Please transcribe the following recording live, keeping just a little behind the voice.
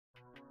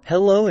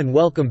Hello and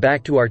welcome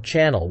back to our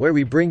channel where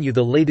we bring you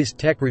the latest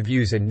tech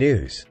reviews and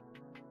news.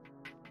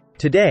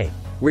 Today,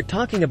 we're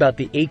talking about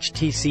the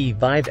HTC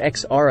Vive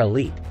XR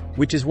Elite,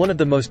 which is one of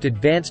the most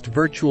advanced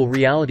virtual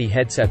reality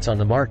headsets on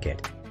the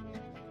market.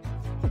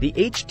 The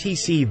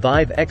HTC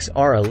Vive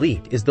XR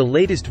Elite is the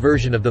latest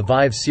version of the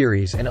Vive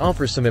series and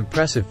offers some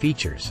impressive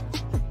features.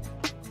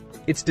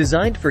 It's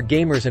designed for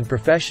gamers and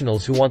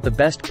professionals who want the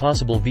best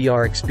possible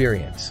VR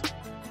experience.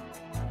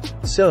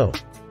 So,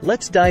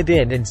 let's dive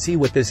in and see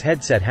what this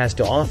headset has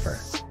to offer.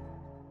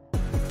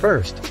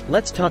 First,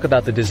 let's talk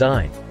about the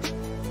design.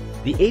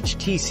 The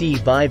HTC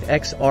Vive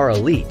XR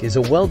Elite is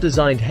a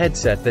well-designed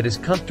headset that is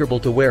comfortable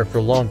to wear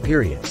for long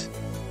periods.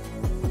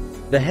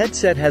 The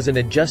headset has an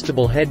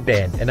adjustable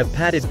headband and a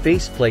padded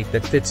faceplate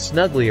that fits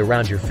snugly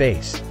around your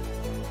face.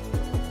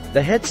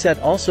 The headset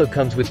also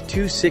comes with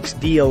two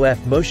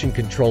 6DoF motion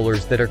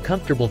controllers that are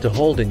comfortable to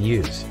hold and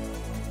use.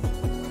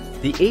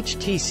 The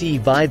HTC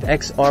Vive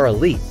XR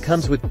Elite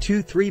comes with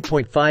two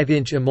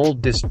 3.5-inch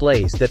AMOLED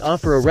displays that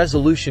offer a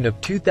resolution of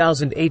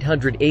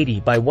 2880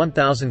 by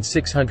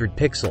 1600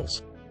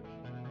 pixels.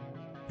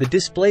 The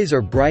displays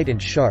are bright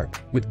and sharp,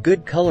 with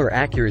good color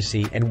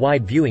accuracy and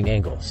wide viewing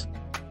angles.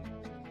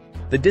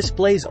 The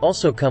displays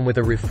also come with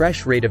a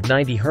refresh rate of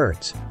 90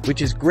 Hz,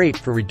 which is great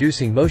for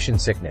reducing motion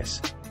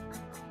sickness.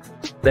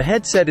 The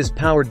headset is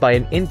powered by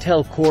an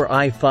Intel Core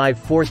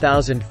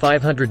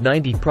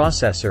i5-4590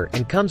 processor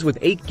and comes with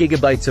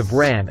 8GB of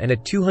RAM and a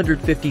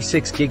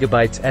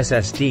 256GB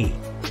SSD.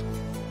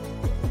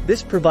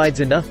 This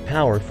provides enough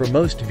power for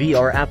most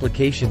VR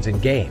applications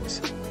and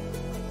games.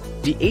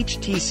 The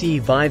HTC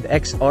Vive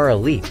XR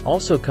Elite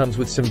also comes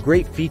with some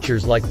great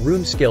features like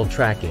room scale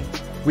tracking,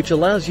 which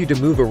allows you to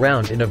move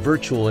around in a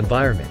virtual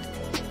environment.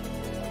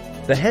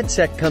 The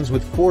headset comes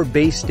with 4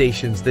 base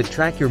stations that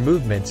track your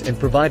movements and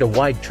provide a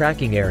wide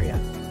tracking area.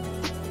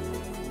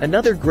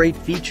 Another great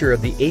feature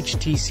of the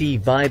HTC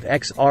Vive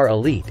XR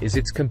Elite is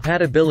its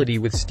compatibility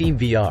with Steam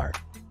VR,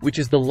 which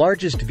is the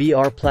largest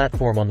VR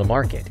platform on the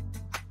market.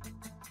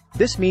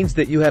 This means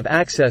that you have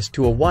access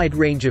to a wide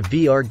range of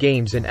VR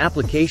games and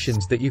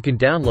applications that you can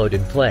download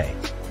and play.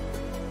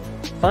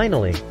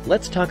 Finally,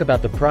 let's talk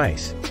about the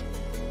price.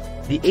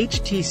 The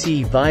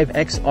HTC Vive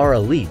XR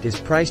Elite is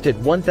priced at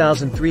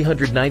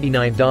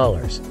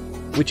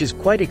 $1,399, which is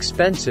quite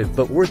expensive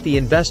but worth the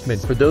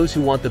investment for those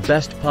who want the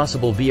best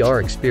possible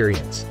VR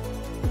experience.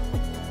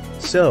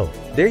 So,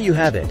 there you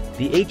have it,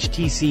 the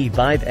HTC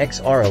Vive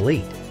XR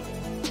Elite.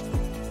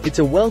 It's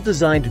a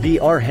well-designed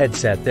VR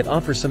headset that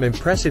offers some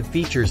impressive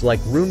features like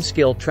room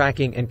scale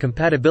tracking and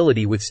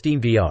compatibility with Steam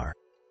VR.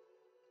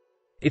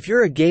 If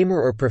you're a gamer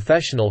or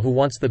professional who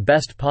wants the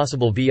best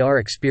possible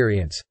VR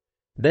experience,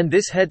 then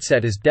this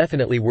headset is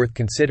definitely worth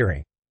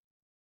considering.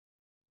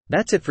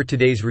 That's it for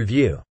today's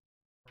review.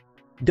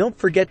 Don't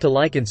forget to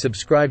like and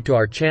subscribe to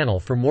our channel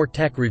for more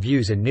tech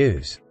reviews and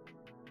news.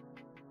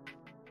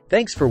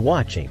 Thanks for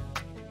watching.